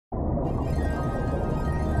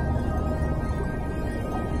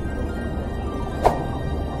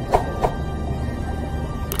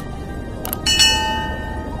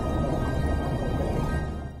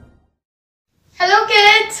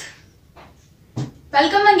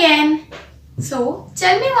Welcome again. So,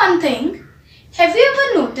 tell me one thing. Have you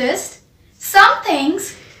ever noticed some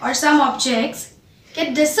things or some objects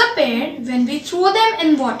get disappeared when we throw them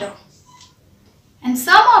in water? And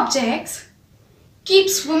some objects keep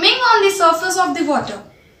swimming on the surface of the water.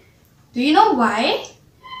 Do you know why?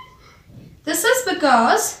 This is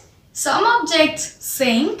because some objects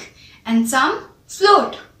sink and some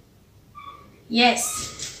float.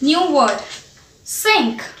 Yes, new word,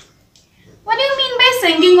 sink. What do you mean by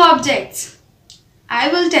sinking objects?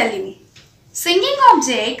 I will tell you. Sinking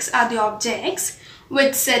objects are the objects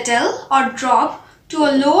which settle or drop to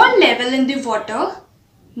a lower level in the water,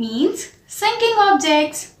 means sinking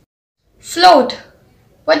objects. Float.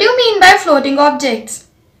 What do you mean by floating objects?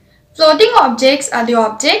 Floating objects are the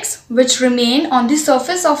objects which remain on the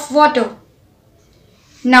surface of water.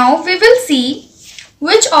 Now we will see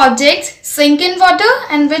which objects sink in water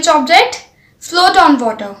and which object float on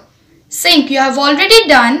water. Sink, you have already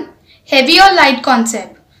done heavy or light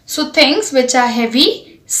concept. So things which are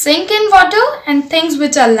heavy sink in water and things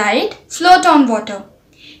which are light float on water.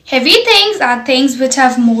 Heavy things are things which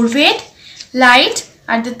have more weight. Light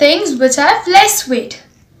are the things which have less weight.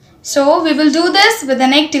 So we will do this with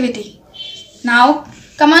an activity. Now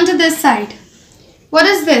come on to this side. What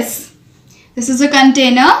is this? This is a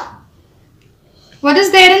container. What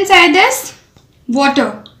is there inside this?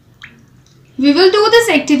 Water. We will do this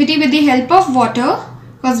activity with the help of water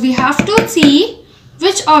because we have to see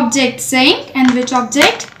which object sink and which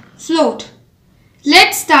object float.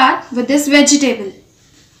 Let's start with this vegetable.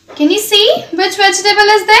 Can you see which vegetable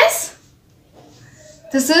is this?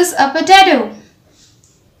 This is a potato.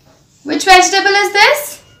 Which vegetable is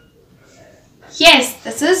this? Yes,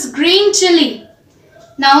 this is green chili.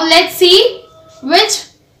 Now let's see which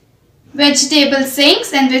vegetable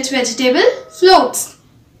sinks and which vegetable floats.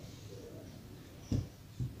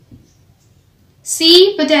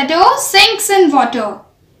 See, potato sinks in water.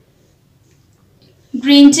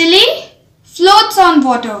 Green chili floats on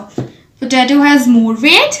water. Potato has more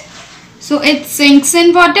weight, so it sinks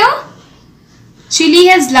in water. Chili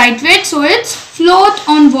has light weight, so it's float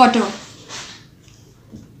on water.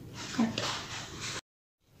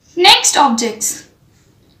 Next objects.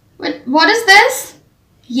 What is this?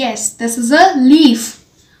 Yes, this is a leaf.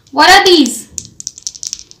 What are these?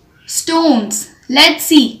 Stones. Let's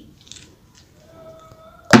see.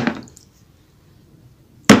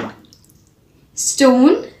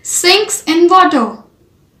 Stone sinks in water.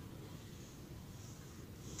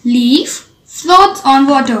 Leaf floats on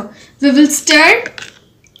water. We will stir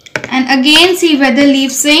and again see whether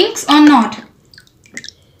leaf sinks or not.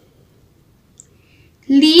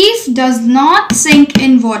 Leaf does not sink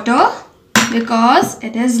in water because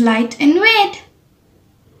it is light in weight.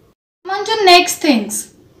 Come on to next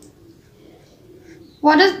things.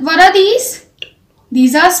 What are these?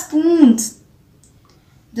 These are spoons.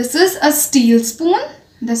 This is a steel spoon.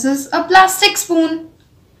 This is a plastic spoon.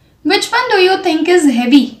 Which one do you think is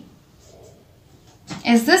heavy?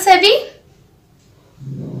 Is this heavy?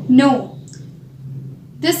 No.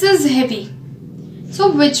 This is heavy. So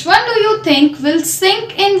which one do you think will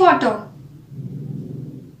sink in water?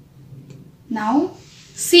 Now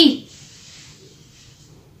see.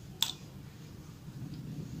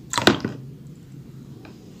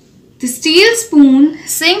 The steel spoon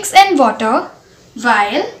sinks in water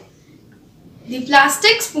while the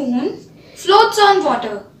plastic spoon floats on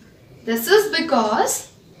water. This is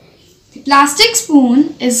because the plastic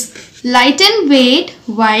spoon is light in weight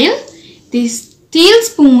while the steel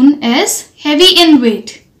spoon is heavy in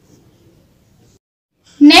weight.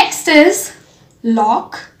 Next is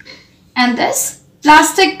lock and this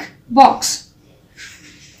plastic box.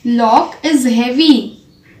 Lock is heavy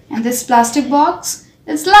and this plastic box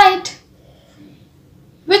is light.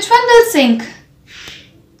 Which one will sink?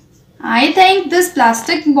 I think this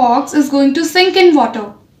plastic box is going to sink in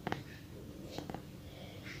water.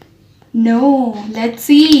 No, let's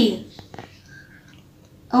see.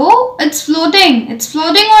 Oh, it's floating. It's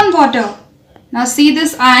floating on water. Now see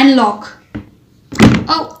this iron lock.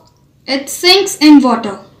 Oh, it sinks in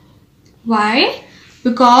water. Why?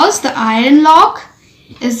 Because the iron lock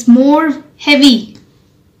is more heavy,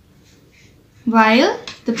 while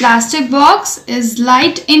the plastic box is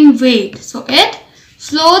light in weight. So it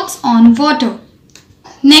floats on water.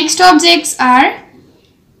 Next objects are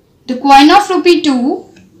the coin of rupee 2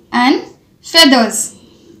 and feathers.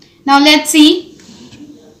 Now let's see.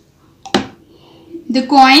 The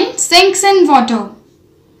coin sinks in water.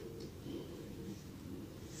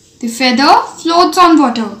 The feather floats on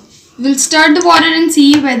water. We'll stir the water and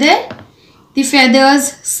see whether the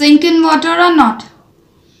feathers sink in water or not.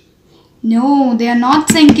 No, they are not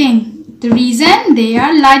sinking. The reason, they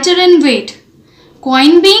are lighter in weight.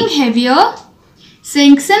 Coin being heavier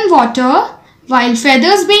sinks in water, while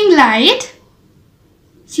feathers being light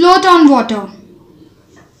float on water.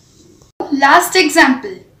 Last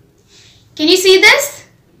example. Can you see this?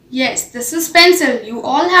 Yes, this is pencil. You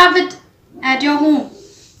all have it at your home.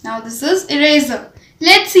 Now this is eraser.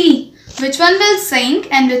 Let's see which one will sink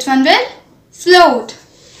and which one will float.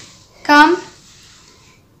 Come.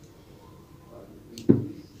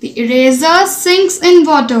 The eraser sinks in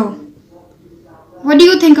water. What do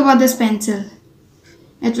you think about this pencil?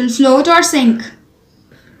 It will float or sink?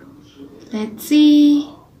 Let's see.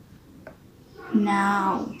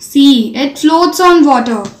 Now, see, it floats on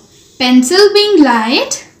water. Pencil being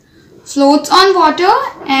light floats on water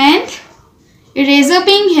and eraser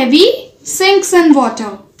being heavy sinks in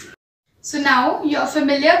water. So now you are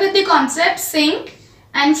familiar with the concept sink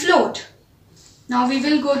and float. Now we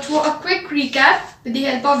will go through a quick recap with the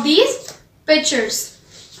help of these pictures.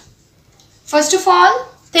 First of all,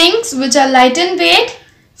 things which are light in weight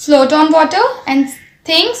float on water and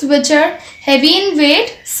things which are heavy in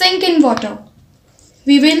weight sink in water.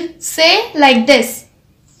 We will say like this.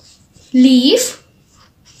 Leaf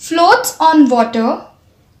floats on water,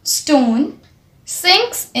 stone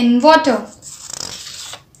sinks in water.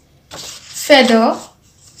 Feather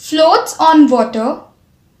floats on water,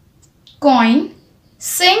 coin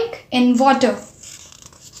sink in water.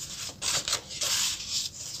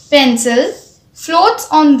 Pencil floats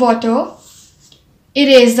on water,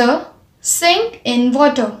 eraser sink in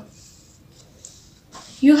water.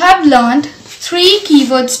 You have learned 3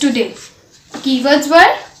 keywords today. Keywords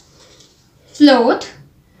were float,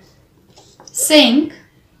 sink,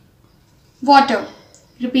 water.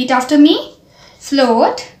 Repeat after me.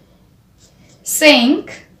 Float,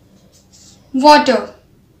 sink, water.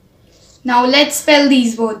 Now let's spell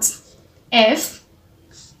these words. F,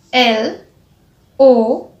 L,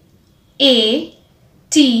 O, A,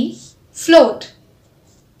 T, float.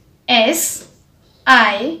 S,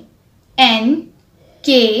 I, N,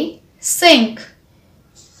 K, sink.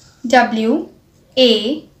 W,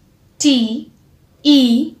 A, T,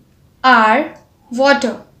 E, R,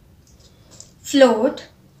 water. Float,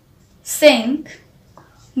 sink,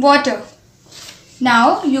 water.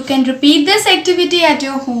 Now you can repeat this activity at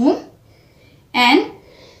your home and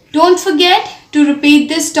don't forget to repeat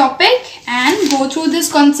this topic and go through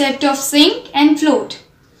this concept of sink and float.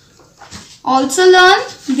 Also learn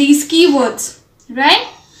these keywords, right?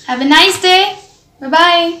 Have a nice day.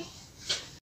 Bye-bye.